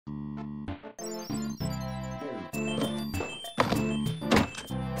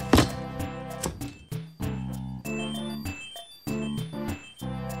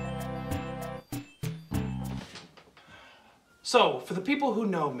So, for the people who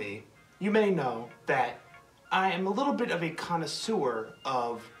know me, you may know that I am a little bit of a connoisseur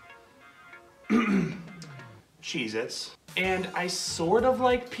of Cheez-Its. And I sort of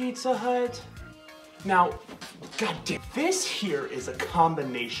like Pizza Hut. Now, goddamn, this here is a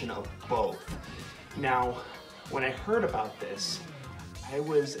combination of both. Now, when I heard about this, I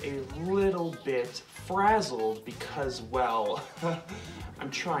was a little bit frazzled because, well,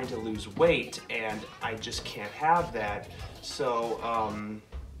 I'm trying to lose weight and I just can't have that. So,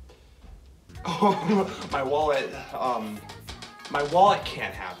 oh, my wallet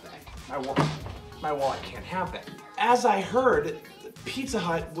can't have that. My wallet can't have that. As I heard, Pizza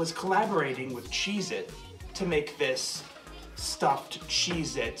Hut was collaborating with Cheez-It to make this stuffed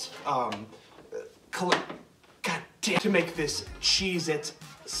Cheez-It, to make this Cheez-It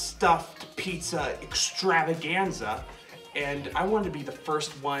stuffed pizza extravaganza, and I wanted to be the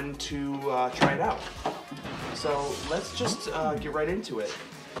first one to try it out. So let's just get right into it.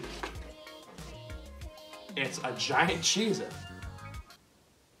 It's a giant Cheez-It.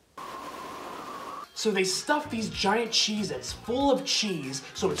 So they stuff these giant Cheez-Its full of cheese,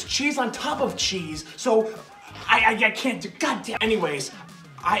 so it's cheese on top of cheese, so I can't do, goddamn. Anyways,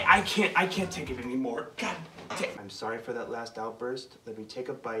 I can't take it anymore, god damn. I'm sorry for that last outburst. Let me take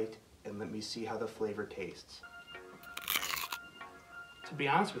a bite and let me see how the flavor tastes. To be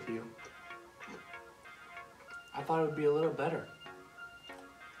honest with you, I thought it would be a little better.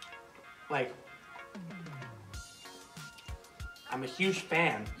 Like, I'm a huge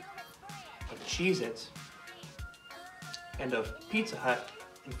fan of Cheez-Its and of Pizza Hut.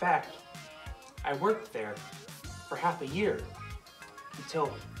 In fact, I worked there for half a year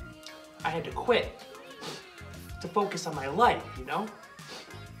until I had to quit to focus on my life, you know?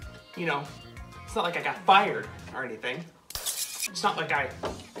 You know, it's not like I got fired or anything. It's not like I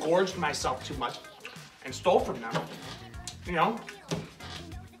gorged myself too much and stole from them, you know?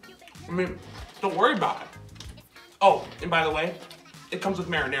 I mean, don't worry about it. Oh, and by the way, it comes with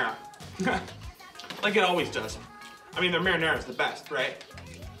marinara. Like it always does. I mean, their marinara is the best, right?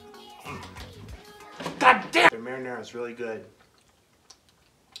 God damn! Their marinara is really good.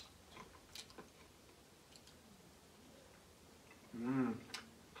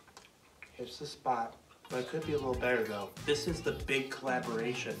 Hits the spot, but it could be a little better though. This is the big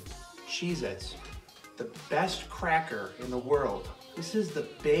collaboration. Cheez-Its, the best cracker in the world. This is the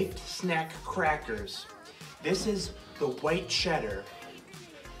baked snack crackers. This is the white cheddar.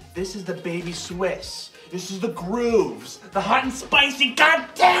 This is the baby Swiss. This is the grooves, the hot and spicy, god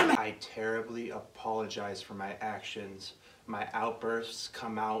damn it! I terribly apologize for my actions. My outbursts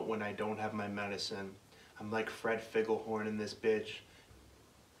come out when I don't have my medicine. I'm like Fred Figglehorn in this bitch.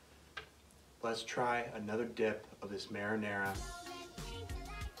 Let's try another dip of this marinara.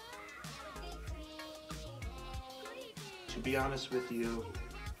 To be honest with you,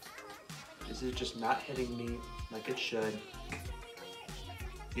 this is just not hitting me like it should.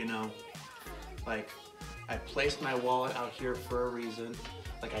 You know, like, I placed my wallet out here for a reason.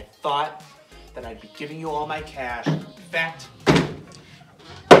 Like, I thought that I'd be giving you all my cash. In fact,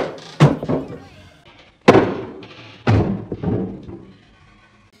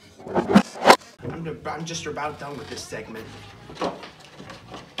 I'm just about done with this segment.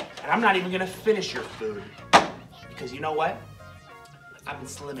 And I'm not even gonna finish your food. Because you know what? I've been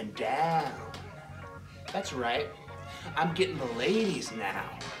slimming down. That's right. I'm getting the ladies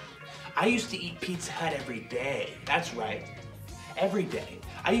now. I used to eat Pizza Hut every day. That's right. Every day.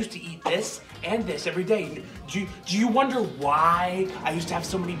 I used to eat this and this every day. Do you wonder why I used to have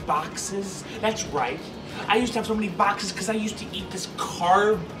so many boxes? That's right. I used to have so many boxes because I used to eat this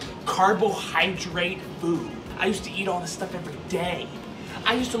carbohydrate food. I used to eat all this stuff every day.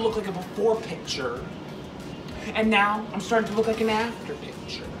 I used to look like a before picture. And now I'm starting to look like an after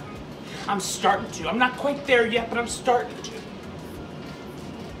picture. I'm starting to. I'm not quite there yet, but I'm starting to.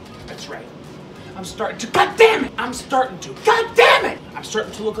 That's right. I'm starting to. God damn it! I'm starting to. God damn it! I'm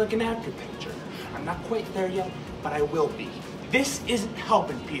starting to look like an after picture. I'm not quite there yet, but I will be. This isn't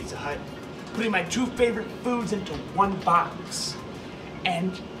helping Pizza Hut. Putting my two favorite foods into one box.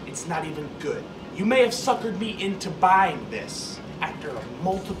 And it's not even good. You may have suckered me into buying this after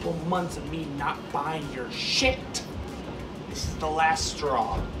multiple months of me not buying your shit. This is the last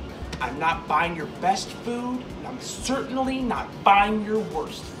straw. I'm not buying your best food, and I'm certainly not buying your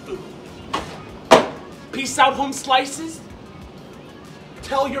worst food. Peace out, home slices.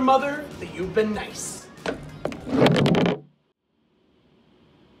 Tell your mother that you've been nice.